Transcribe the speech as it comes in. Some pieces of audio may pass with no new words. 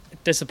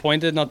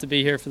disappointed not to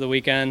be here for the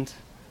weekend.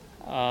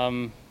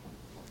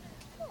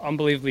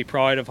 Unbelievably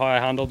proud of how I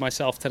handled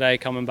myself today,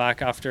 coming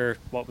back after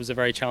what was a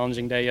very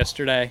challenging day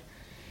yesterday,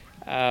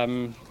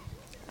 and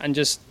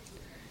just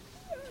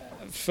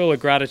full of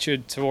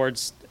gratitude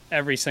towards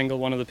every single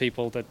one of the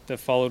people that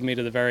followed me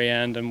to the very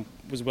end and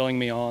was willing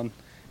me on.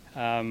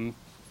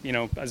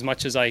 As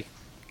much as I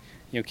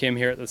came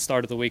here at the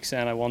start of the week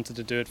saying I wanted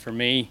to do it for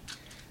me,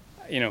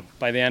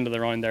 by the end of the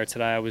round there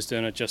today, I was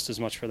doing it just as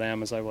much for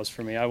them as I was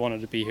for me. I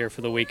wanted to be here for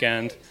the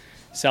weekend.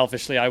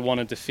 Selfishly, I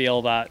wanted to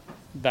feel that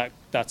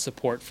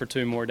support for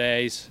 2 more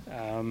days.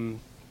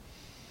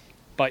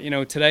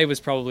 But today was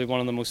probably one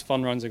of the most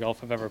fun rounds of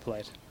golf I've ever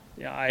played.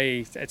 Yeah,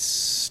 it's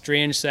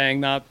strange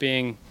saying that,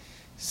 being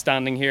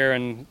standing here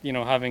and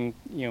having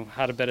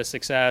had a bit of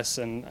success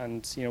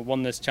and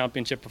won this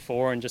championship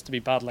before, and just to be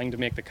battling to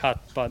make the cut,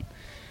 but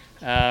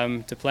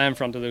to play in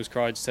front of those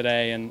crowds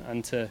today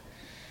and to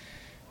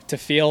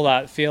feel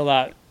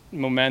that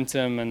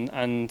momentum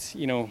and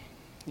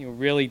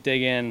really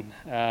dig in.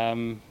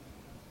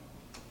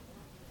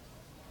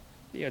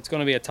 It's going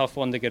to be a tough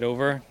one to get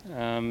over.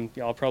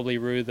 I'll probably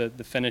rue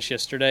the finish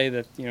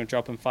yesterday,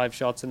 dropping 5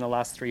 shots in the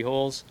last 3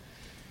 holes.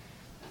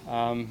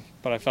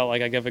 But I felt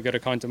like I gave a good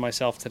account of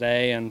myself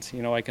today, and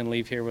I can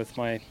leave here with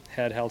my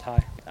head held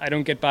high. I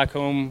don't get back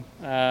home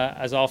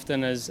as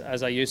often as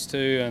I used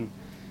to,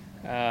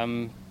 and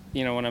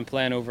when I'm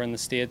playing over in the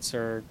States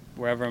or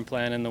wherever I'm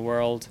playing in the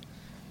world,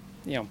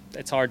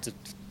 it's hard to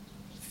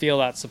feel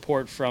that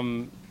support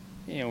from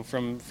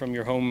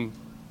your home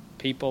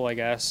people, I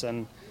guess,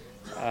 and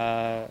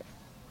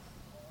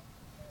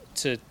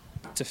to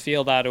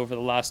feel that over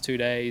the last 2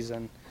 days,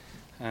 and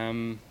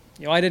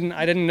I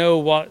didn't know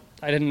what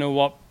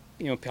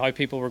how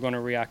people were going to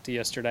react to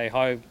yesterday.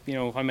 How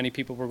many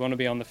people were going to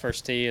be on the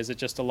first tee? Is it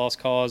just a lost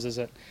cause? Is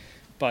it?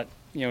 But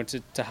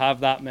to have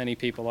that many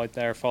people out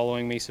there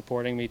following me,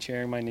 supporting me,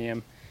 cheering my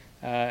name,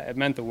 it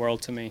meant the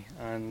world to me,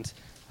 and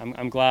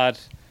I'm glad.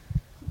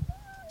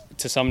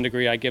 To some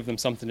degree, I give them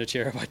something to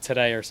cheer about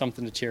today, or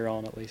something to cheer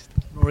on at least.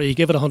 Rory, you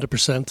gave it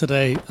 100%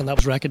 today, and that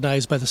was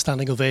recognised by the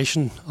standing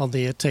ovation on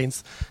the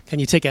 18th. Can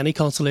you take any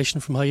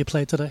consolation from how you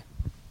played today?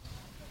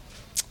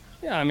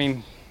 Yeah, I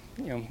mean,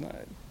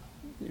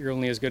 you're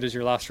only as good as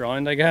your last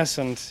round, I guess.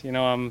 And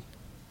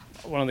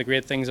one of the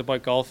great things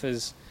about golf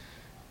is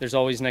there's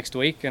always next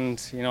week, and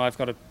I've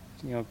got a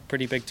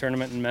pretty big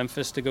tournament in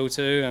Memphis to go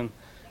to,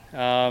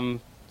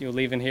 and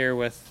leaving here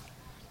with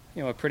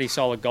a pretty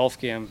solid golf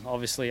game.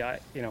 Obviously,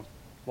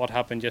 what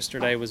happened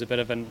yesterday was a bit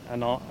of an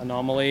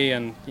anomaly,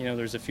 and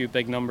there's a few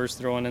big numbers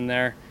thrown in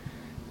there.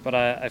 But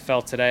I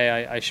felt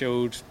today I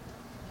showed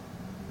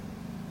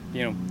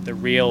the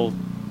real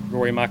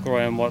Rory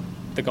McIlroy and what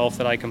the golf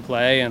that I can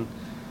play. And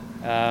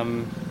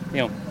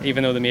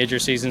even though the major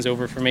season's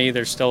over for me,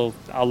 there's still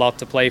a lot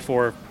to play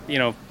for.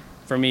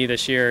 For me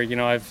this year,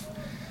 I've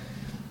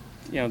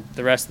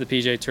the rest of the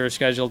PGA Tour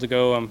schedule to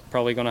go. I'm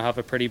probably going to have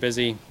a pretty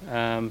busy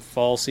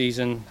fall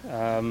season.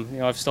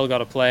 I've still got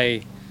to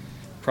play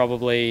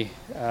probably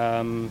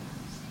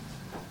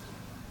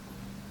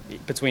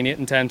between 8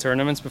 and 10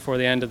 tournaments before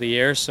the end of the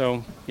year.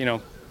 So,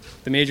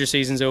 the major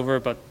season's over,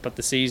 but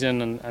the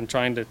season and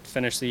trying to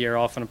finish the year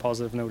off on a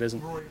positive note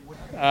isn't.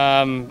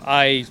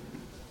 I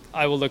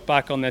will look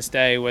back on this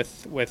day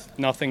with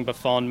nothing but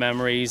fond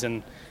memories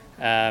and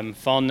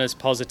fondness,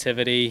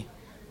 positivity.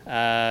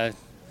 And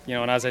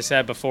as I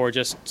said before,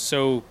 just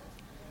so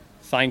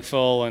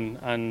thankful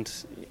and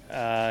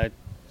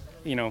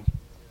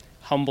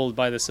humbled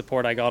by the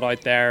support I got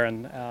out there.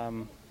 And I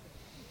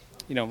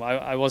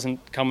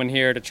wasn't coming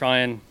here to try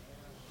and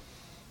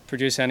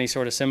produce any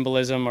sort of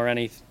symbolism or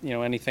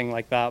anything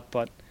like that.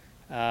 But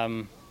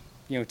to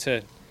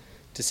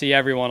see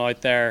everyone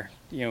out there,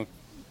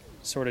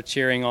 sort of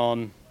cheering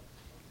on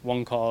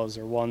one cause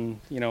or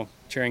one,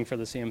 cheering for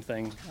the same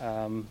thing,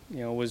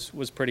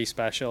 was pretty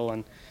special.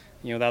 And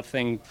that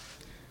thing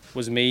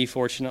was me,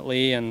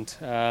 fortunately, and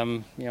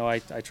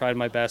I tried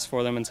my best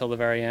for them until the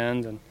very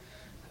end,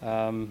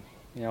 and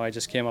I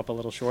just came up a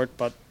little short.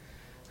 But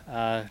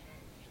I'm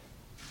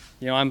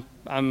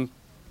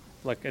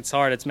look, it's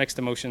hard. It's mixed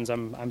emotions.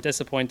 I'm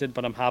disappointed,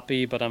 but I'm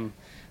happy. But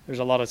there's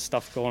a lot of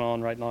stuff going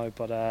on right now.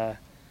 But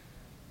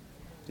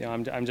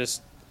I'm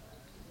just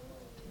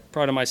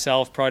proud of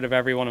myself, proud of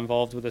everyone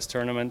involved with this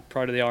tournament,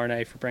 proud of the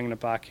RNA for bringing it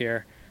back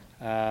here.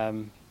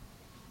 And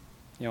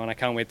I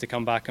can't wait to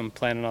come back and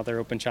play in another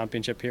Open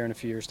Championship here in a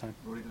few years' time.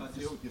 Rory, I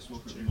feel you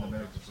spoke about being in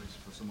America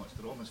for so much.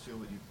 Did it almost feel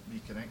that you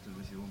reconnected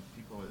with your own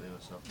people out there?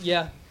 So?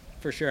 Yeah,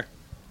 for sure,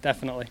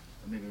 definitely.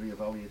 And maybe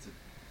reevaluated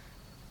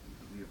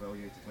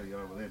how you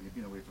are with them. You've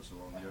been away for so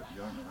long. You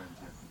aren't around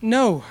here.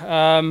 No,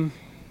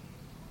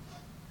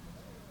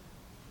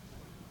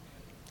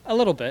 a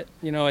little bit.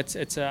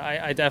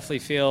 I definitely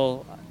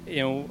feel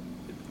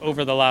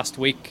over the last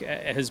week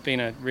it has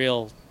been a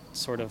real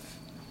sort of.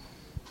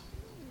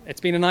 It's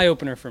been an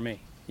eye-opener for me.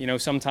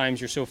 Sometimes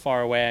you're so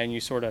far away and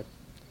you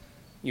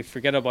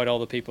forget about all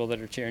the people that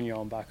are cheering you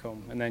on back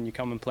home, and then you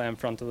come and play in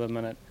front of them,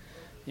 and it,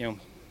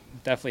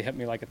 definitely hit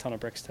me like a ton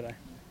of bricks today.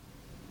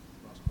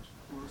 Last question.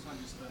 Rors, how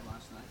did you play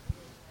last night?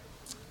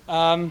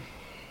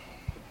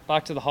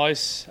 Back to the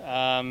house.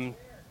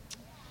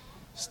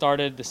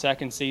 Started the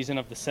second season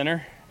of The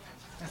Sinner.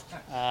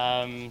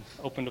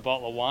 Opened a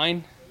bottle of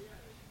wine.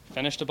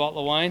 Finished a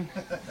bottle of wine.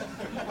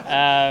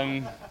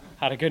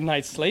 Had a good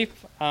night's sleep,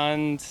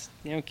 and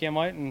came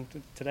out, and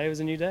today was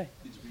a new day.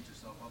 Did you beat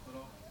yourself up at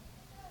all?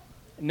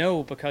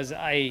 No, because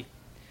it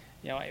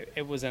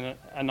was a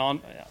non.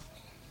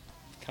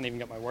 Can't even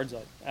get my words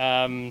out.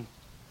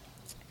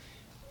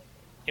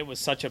 It was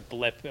such a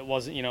blip. It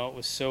wasn't, it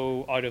was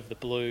so out of the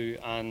blue.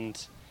 And,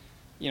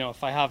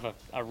 if I have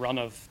a run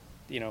of,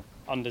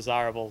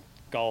 undesirable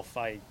golf,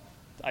 I'd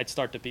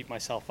start to beat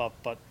myself up.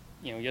 But,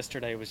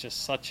 yesterday was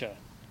just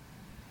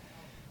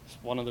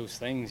one of those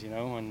things,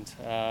 And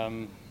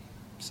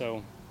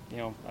so,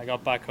 I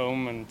got back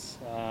home,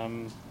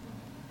 and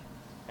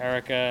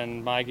Erica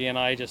and Maggie and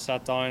I just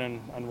sat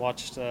down and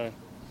watched,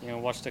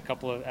 watched a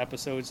couple of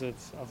episodes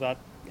of that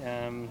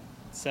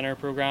Sinner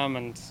program,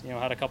 and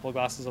had a couple of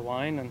glasses of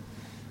wine,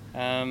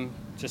 and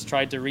just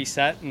tried to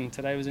reset, and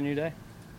today was a new day.